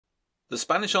The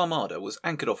Spanish Armada was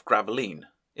anchored off Gravelines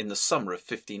in the summer of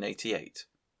 1588.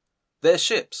 Their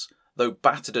ships, though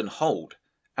battered and holed,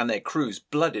 and their crews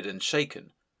blooded and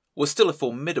shaken, were still a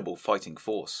formidable fighting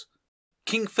force.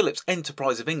 King Philip's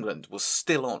enterprise of England was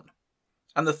still on,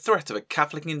 and the threat of a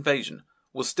Catholic invasion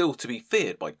was still to be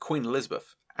feared by Queen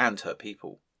Elizabeth and her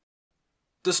people.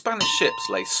 The Spanish ships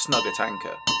lay snug at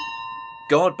anchor.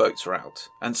 Guard boats were out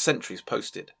and sentries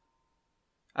posted.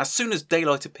 As soon as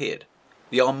daylight appeared,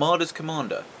 the Armada's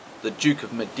commander, the Duke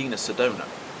of Medina Sidonia,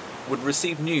 would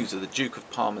receive news of the Duke of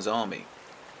Parma's army.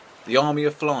 The army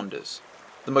of Flanders,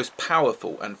 the most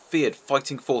powerful and feared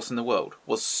fighting force in the world,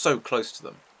 was so close to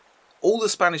them. All the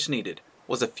Spanish needed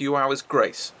was a few hours'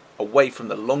 grace away from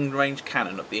the long-range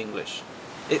cannon of the English.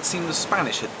 It seemed the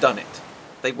Spanish had done it.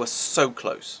 They were so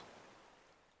close.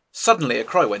 Suddenly a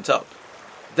cry went up,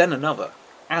 then another,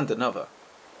 and another.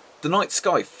 The night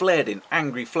sky flared in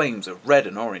angry flames of red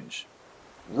and orange.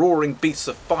 Roaring beasts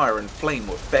of fire and flame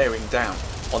were bearing down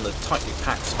on the tightly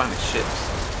packed Spanish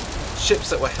ships. Ships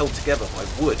that were held together by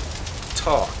wood,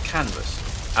 tar,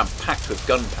 canvas, and packed with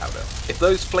gunpowder. If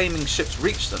those flaming ships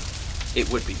reached them,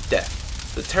 it would be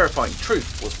death. The terrifying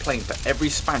truth was plain for every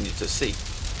Spaniard to see.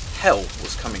 Hell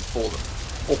was coming for them.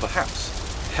 Or perhaps,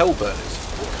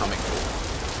 hellburners were coming for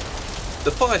them.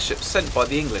 The fireships sent by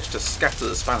the English to scatter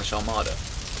the Spanish Armada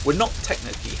were not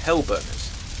technically hellburners,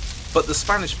 but the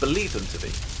Spanish believed them to be.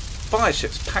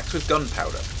 Fireships packed with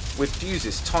gunpowder, with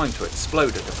fuses timed to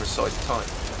explode at a precise time.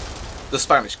 The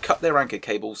Spanish cut their anchor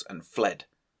cables and fled.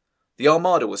 The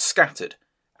Armada was scattered,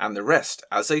 and the rest,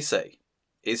 as they say,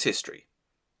 is history.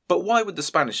 But why would the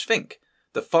Spanish think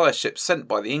the fireships sent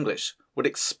by the English would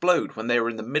explode when they were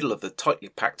in the middle of the tightly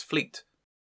packed fleet?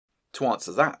 To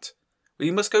answer that, we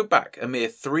must go back a mere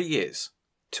 3 years,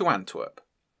 to Antwerp.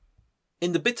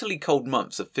 In the bitterly cold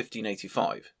months of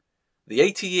 1585, the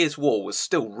 80 Years' War was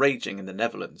still raging in the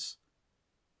Netherlands.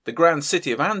 The grand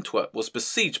city of Antwerp was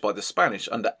besieged by the Spanish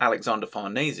under Alexander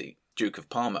Farnese, Duke of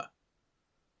Parma.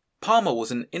 Parma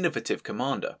was an innovative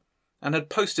commander and had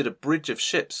posted a bridge of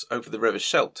ships over the river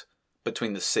Scheldt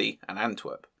between the sea and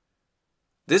Antwerp.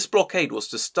 This blockade was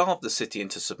to starve the city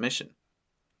into submission.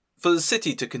 For the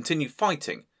city to continue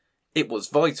fighting, it was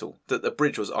vital that the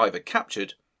bridge was either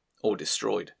captured or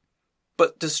destroyed.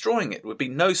 But destroying it would be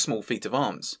no small feat of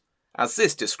arms, as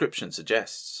this description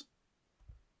suggests.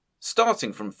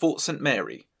 Starting from Fort St.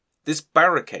 Mary, this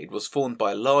barricade was formed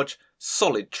by a large,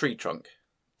 solid tree trunk,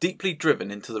 deeply driven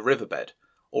into the riverbed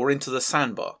or into the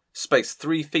sandbar, spaced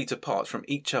 3 feet apart from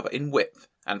each other in width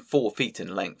and 4 feet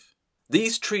in length.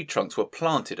 These tree trunks were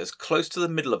planted as close to the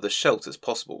middle of the Scheldt as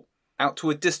possible, out to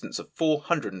a distance of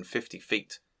 450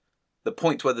 feet, the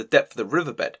point where the depth of the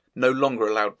riverbed no longer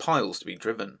allowed piles to be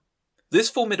driven. This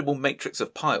formidable matrix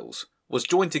of piles was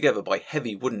joined together by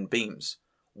heavy wooden beams,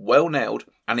 well nailed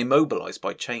and immobilised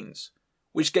by chains,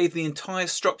 which gave the entire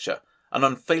structure an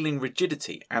unfailing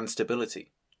rigidity and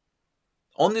stability.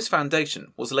 On this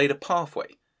foundation was laid a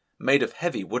pathway made of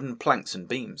heavy wooden planks and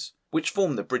beams, which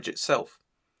formed the bridge itself,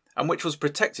 and which was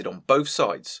protected on both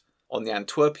sides, on the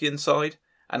Antwerpian side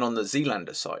and on the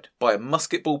Zeelander side, by a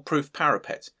musketball-proof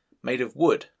parapet made of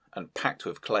wood and packed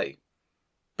with clay.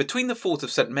 Between the fort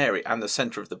of St. Mary and the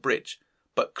centre of the bridge,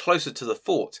 but closer to the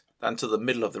fort than to the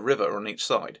middle of the river on each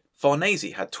side,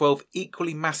 Farnese had 12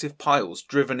 equally massive piles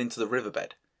driven into the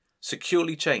riverbed,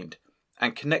 securely chained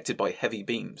and connected by heavy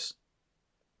beams.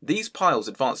 These piles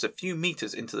advanced a few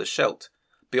metres into the Scheldt,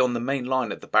 beyond the main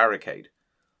line of the barricade,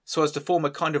 so as to form a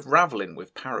kind of ravelin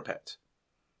with parapet.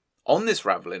 On this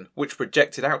ravelin, which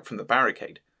projected out from the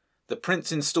barricade, the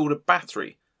Prince installed a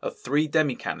battery of 3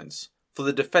 demi-cannons for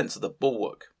the defence of the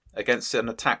bulwark against an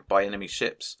attack by enemy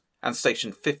ships, and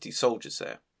stationed 50 soldiers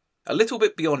there. A little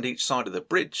bit beyond each side of the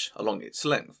bridge, along its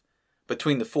length,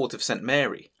 between the fort of St.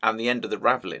 Mary and the end of the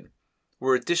ravelin,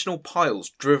 were additional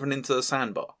piles driven into the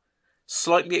sandbar,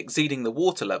 slightly exceeding the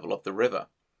water level of the river,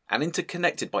 and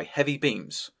interconnected by heavy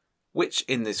beams, which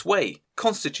in this way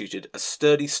constituted a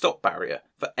sturdy stop barrier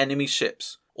for enemy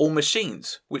ships or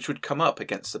machines which would come up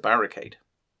against the barricade.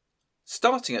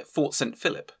 Starting at Fort St.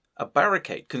 Philip, a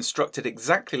barricade constructed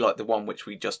exactly like the one which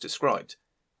we just described,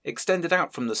 extended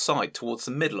out from the side towards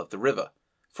the middle of the river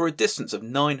for a distance of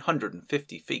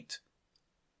 950 feet.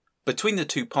 Between the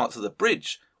 2 parts of the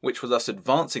bridge, which were thus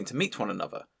advancing to meet one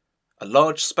another, a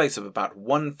large space of about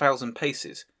 1,000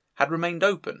 paces had remained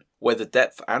open, where the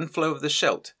depth and flow of the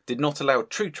Scheldt did not allow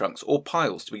tree trunks or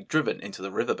piles to be driven into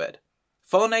the riverbed.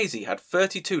 Farnese had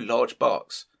 32 large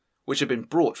barks, which had been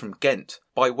brought from Ghent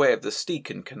by way of the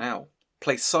Steken Canal,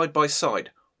 placed side by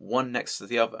side, one next to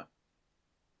the other.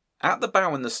 At the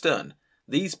bow and the stern,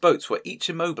 these boats were each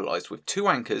immobilised with 2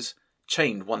 anchors,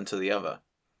 chained one to the other.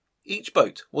 Each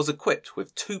boat was equipped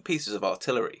with 2 pieces of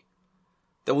artillery.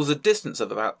 There was a distance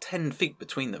of about 10 feet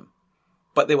between them,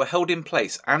 but they were held in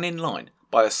place and in line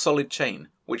by a solid chain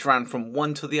which ran from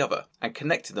one to the other and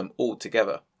connected them all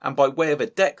together, and by way of a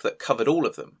deck that covered all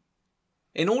of them.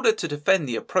 In order to defend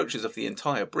the approaches of the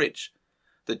entire bridge,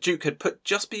 the Duke had put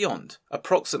just beyond,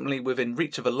 approximately within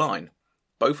reach of a line,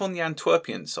 both on the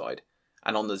Antwerpian side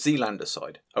and on the Zeelander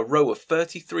side, a row of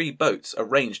 33 boats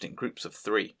arranged in groups of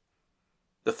 3.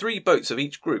 The 3 boats of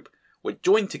each group were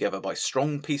joined together by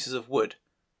strong pieces of wood,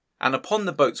 and upon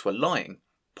the boats were lying,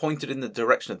 pointed in the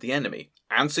direction of the enemy,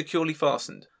 and securely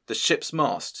fastened, the ship's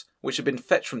masts, which had been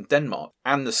fetched from Denmark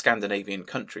and the Scandinavian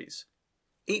countries.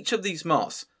 Each of these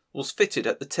masts was fitted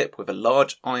at the tip with a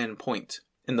large iron point,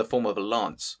 in the form of a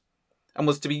lance, and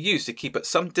was to be used to keep at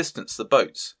some distance the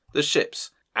boats, the ships,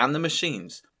 and the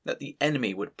machines that the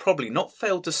enemy would probably not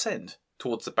fail to send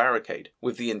towards the barricade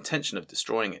with the intention of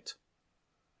destroying it.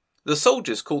 The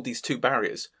soldiers called these 2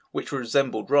 barriers, which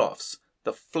resembled rafts,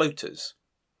 the floaters.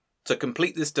 To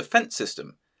complete this defence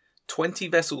system, 20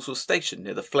 vessels were stationed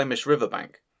near the Flemish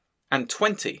riverbank, and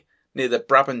 20 near the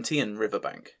Brabantian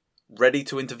riverbank, ready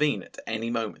to intervene at any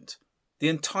moment. The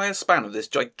entire span of this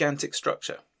gigantic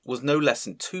structure was no less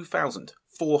than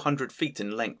 2,400 feet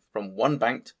in length from one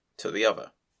bank to the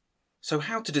other. So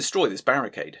how to destroy this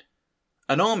barricade?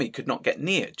 An army could not get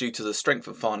near due to the strength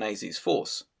of Farnese's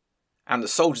force, and the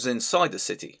soldiers inside the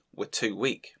city were too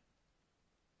weak.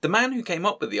 The man who came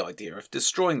up with the idea of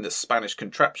destroying this Spanish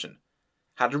contraption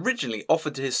had originally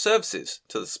offered his services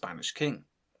to the Spanish king.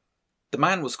 The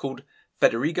man was called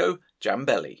Federigo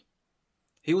Jambelli.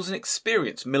 He was an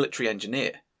experienced military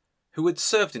engineer who had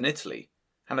served in Italy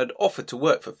and had offered to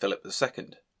work for Philip II.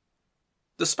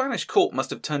 The Spanish court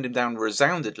must have turned him down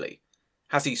resoundingly,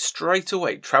 as he straight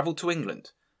away travelled to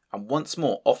England and once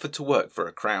more offered to work for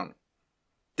a crown.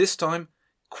 This time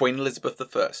Queen Elizabeth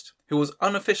I, who was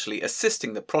unofficially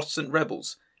assisting the Protestant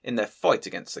rebels in their fight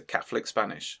against the Catholic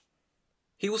Spanish.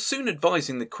 He was soon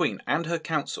advising the Queen and her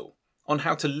council on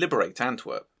how to liberate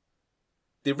Antwerp.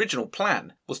 The original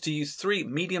plan was to use 3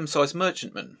 medium-sized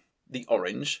merchantmen, the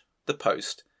Orange, the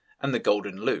Post, and the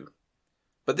Golden Lou.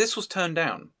 But this was turned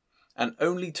down, and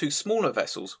only 2 smaller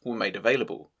vessels were made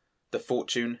available, the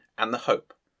Fortune and the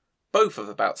Hope, both of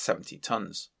about 70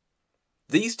 tons.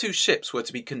 These 2 ships were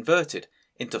to be converted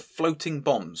into floating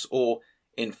bombs, or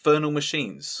infernal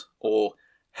machines, or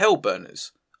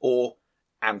hellburners, or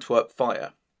Antwerp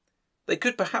fire. They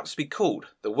could perhaps be called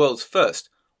the world's first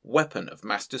weapon of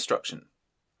mass destruction.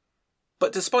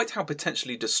 But despite how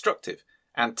potentially destructive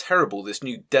and terrible this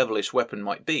new devilish weapon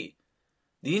might be,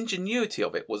 the ingenuity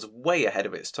of it was way ahead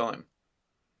of its time.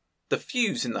 The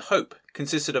fuse in the Hope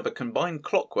consisted of a combined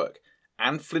clockwork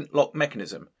and flintlock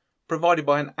mechanism provided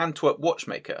by an Antwerp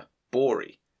watchmaker,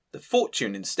 Bory. The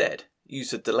Fortune instead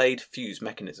used a delayed fuse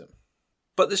mechanism.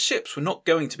 But the ships were not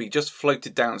going to be just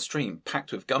floated downstream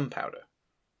packed with gunpowder.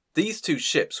 These 2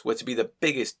 ships were to be the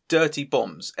biggest dirty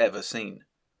bombs ever seen.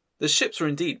 The ships were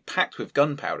indeed packed with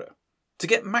gunpowder. To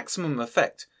get maximum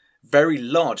effect, very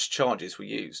large charges were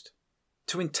used.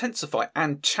 To intensify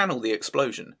and channel the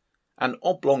explosion, an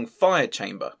oblong fire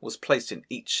chamber was placed in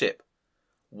each ship,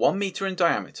 1 metre in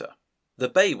diameter. The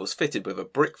bay was fitted with a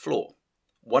brick floor,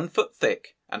 1 foot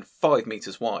thick and 5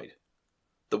 metres wide.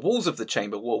 The walls of the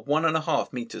chamber were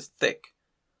 1.5 metres thick.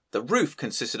 The roof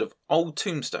consisted of old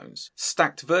tombstones,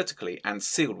 stacked vertically and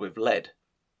sealed with lead.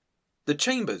 The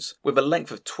chambers, with a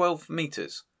length of 12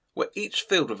 metres, were each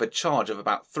filled with a charge of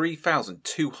about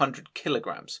 3,200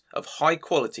 kilograms of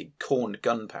high-quality corned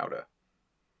gunpowder.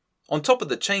 On top of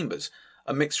the chambers,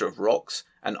 a mixture of rocks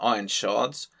and iron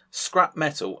shards, scrap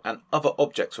metal and other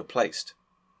objects were placed,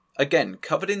 again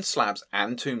covered in slabs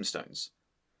and tombstones.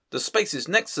 The spaces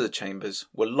next to the chambers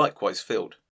were likewise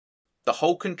filled. The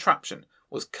whole contraption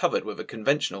was covered with a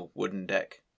conventional wooden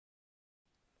deck.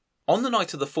 On the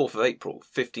night of the 4th of April,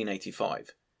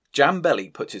 1585,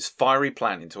 Jambelli put his fiery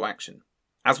plan into action.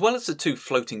 As well as the 2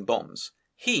 floating bombs,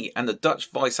 he and the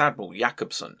Dutch Vice-Admiral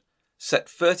Jacobson set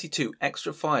 32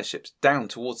 extra fireships down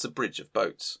towards the bridge of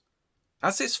boats.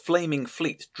 As this flaming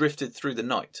fleet drifted through the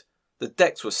night, the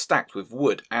decks were stacked with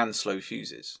wood and slow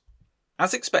fuses.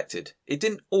 As expected, it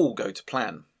didn't all go to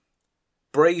plan.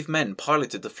 Brave men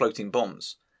piloted the floating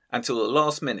bombs. Until the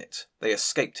last minute, they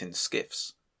escaped in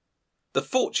skiffs. The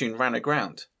Fortune ran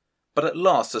aground, but at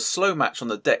last a slow match on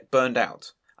the deck burned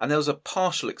out, and there was a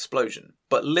partial explosion,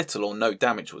 but little or no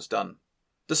damage was done.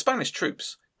 The Spanish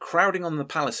troops, crowding on the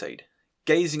palisade,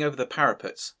 gazing over the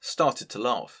parapets, started to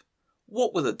laugh.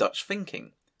 What were the Dutch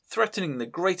thinking, threatening the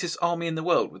greatest army in the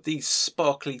world with these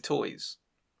sparkly toys?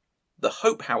 The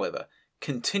Hope, however,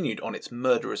 continued on its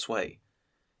murderous way.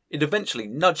 It eventually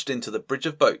nudged into the bridge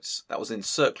of boats that was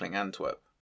encircling Antwerp.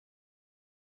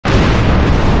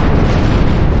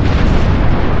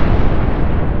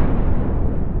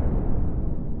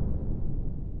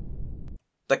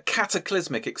 The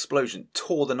cataclysmic explosion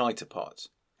tore the night apart.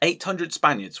 800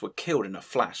 Spaniards were killed in a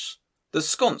flash. The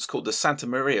sconce called the Santa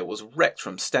Maria was wrecked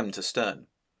from stem to stern.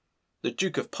 The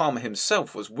Duke of Parma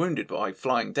himself was wounded by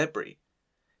flying debris.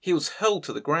 He was hurled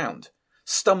to the ground,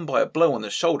 stunned by a blow on the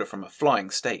shoulder from a flying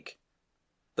stake.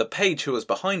 The page who was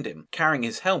behind him, carrying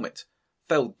his helmet,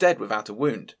 fell dead without a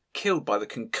wound, killed by the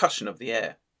concussion of the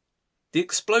air. The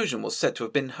explosion was said to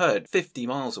have been heard 50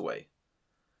 miles away.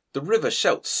 The river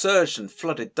Scheldt surged and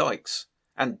flooded dikes,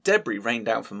 and debris rained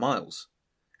down for miles.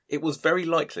 It was very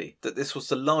likely that this was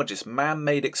the largest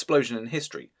man-made explosion in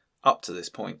history up to this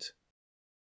point.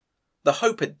 The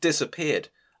Hope had disappeared,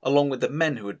 along with the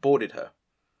men who had boarded her.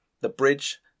 The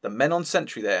bridge, the men on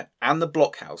sentry there, and the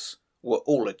blockhouse were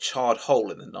all a charred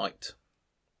hole in the night.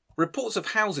 Reports of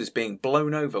houses being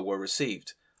blown over were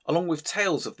received, along with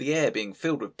tales of the air being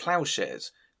filled with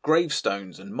ploughshares,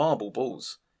 gravestones and marble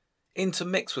balls,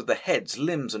 intermixed with the heads,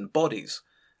 limbs and bodies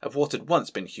of what had once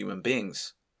been human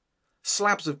beings.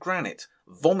 Slabs of granite,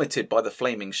 vomited by the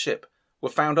flaming ship, were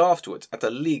found afterwards at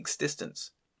a league's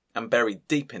distance, and buried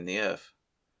deep in the earth.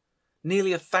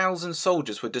 Nearly 1,000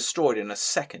 soldiers were destroyed in a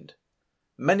second,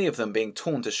 many of them being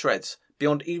torn to shreds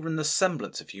beyond even the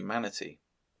semblance of humanity.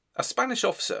 A Spanish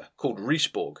officer called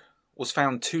Richebourg was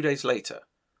found 2 days later,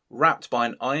 wrapped by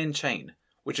an iron chain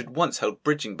which had once held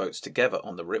bridging boats together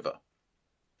on the river.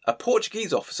 A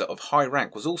Portuguese officer of high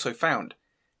rank was also found,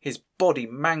 his body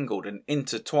mangled and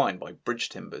intertwined by bridge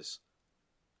timbers.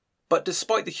 But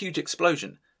despite the huge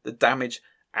explosion, the damage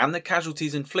and the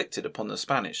casualties inflicted upon the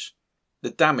Spanish, the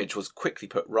damage was quickly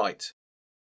put right.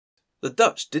 The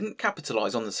Dutch didn't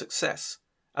capitalise on the success,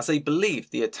 as they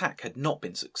believed the attack had not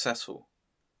been successful.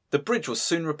 The bridge was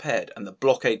soon repaired and the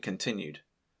blockade continued.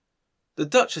 The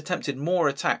Dutch attempted more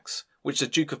attacks, which the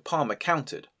Duke of Parma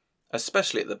countered,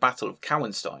 especially at the Battle of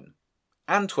Cowenstein.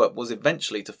 Antwerp was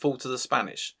eventually to fall to the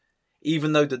Spanish,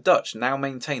 even though the Dutch now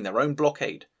maintained their own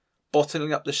blockade,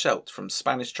 bottling up the Scheldt from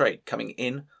Spanish trade coming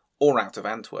in or out of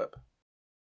Antwerp.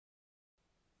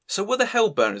 So were the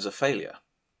Hellburners a failure?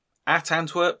 At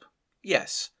Antwerp?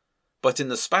 Yes, but in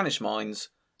the Spanish minds,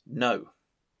 no.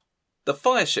 The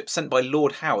Fireships sent by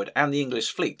Lord Howard and the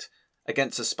English fleet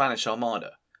against the Spanish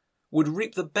Armada would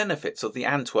reap the benefits of the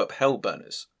Antwerp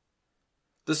Hellburners.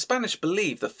 The Spanish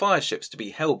believed the Fireships to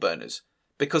be Hellburners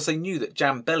because they knew that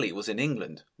Jambeli was in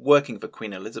England working for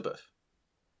Queen Elizabeth.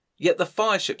 Yet the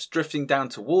Fireships drifting down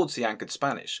towards the anchored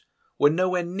Spanish were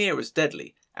nowhere near as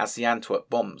deadly as the Antwerp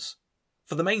bombs.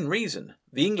 For the main reason,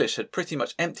 the English had pretty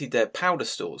much emptied their powder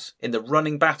stores in the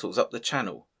running battles up the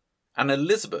Channel, and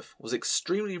Elizabeth was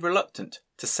extremely reluctant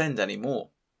to send any more.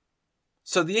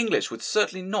 So the English would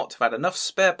certainly not have had enough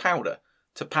spare powder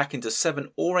to pack into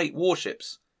 7 or 8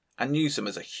 warships and use them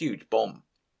as a huge bomb.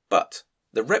 But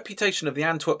the reputation of the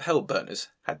Antwerp Hellburners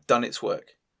had done its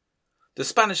work. The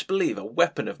Spanish believed a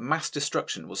weapon of mass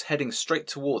destruction was heading straight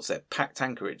towards their packed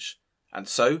anchorage, and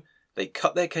so they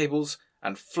cut their cables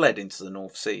and fled into the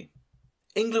North Sea.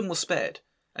 England was spared,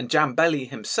 and Jambeli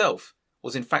himself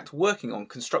was in fact working on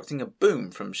constructing a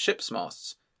boom from ship's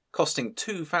masts, costing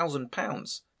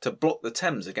 £2,000 to block the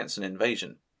Thames against an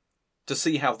invasion. To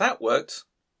see how that worked,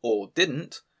 or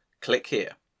didn't, click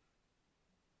here.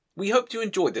 We hoped you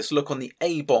enjoyed this look on the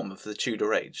A-bomb of the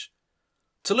Tudor Age.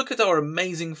 To look at our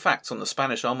amazing facts on the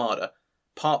Spanish Armada,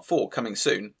 Part 4 coming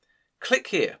soon, click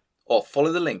here or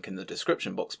follow the link in the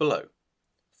description box below.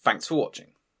 Thanks for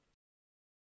watching.